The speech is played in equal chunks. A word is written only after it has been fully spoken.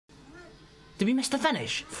Did we miss the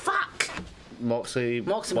finish? Fuck! Moxley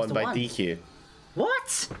won by won. DQ.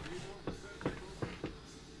 What?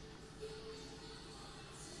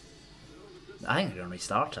 I think they're gonna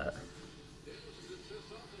restart it.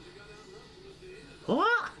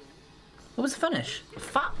 What? What was the finish?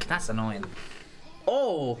 Fuck, that's annoying.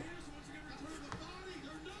 Oh!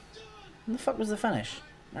 What the fuck was the finish?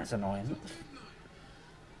 That's annoying.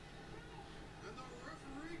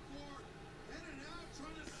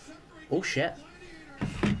 Oh shit.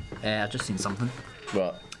 I've just seen something.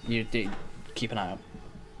 What? You keep an eye out.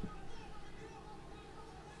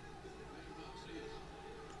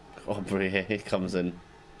 Aubrey comes in.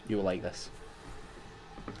 You will like this.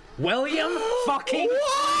 William fucking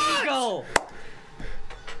Regal!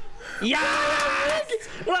 Yes!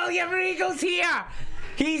 William Regal's here!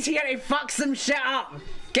 He's here to fuck some shit up!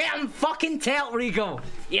 Get him fucking telt, Regal!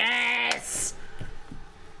 Yes!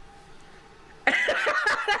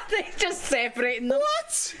 They're just separating them.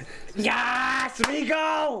 What? Yes,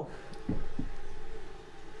 Regal!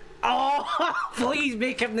 Oh, please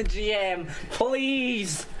make him the GM,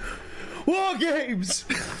 please! War Games!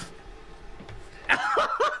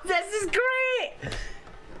 This is great!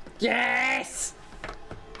 Yes!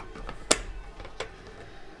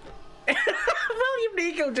 William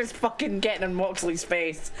Regal just fucking getting in Moxley's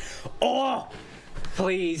face. Oh!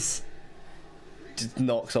 Please. Just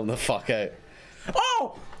knocks him the fuck out.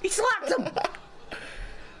 Oh! He slapped him!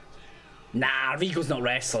 Nah, Regal's not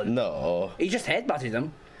wrestling. No. He just headbutted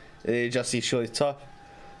him. He's showing his top.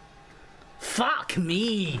 Fuck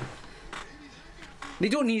me! They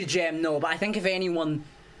don't need a gem, no, but I think if anyone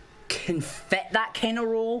can fit that kind of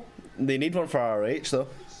role... They need one for RH though.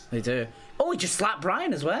 They do. Oh, he just slapped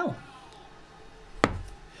Bryan as well.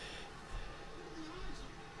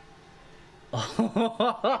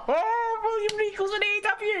 Oh, William Regal's in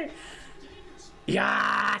AEW!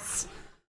 Yes!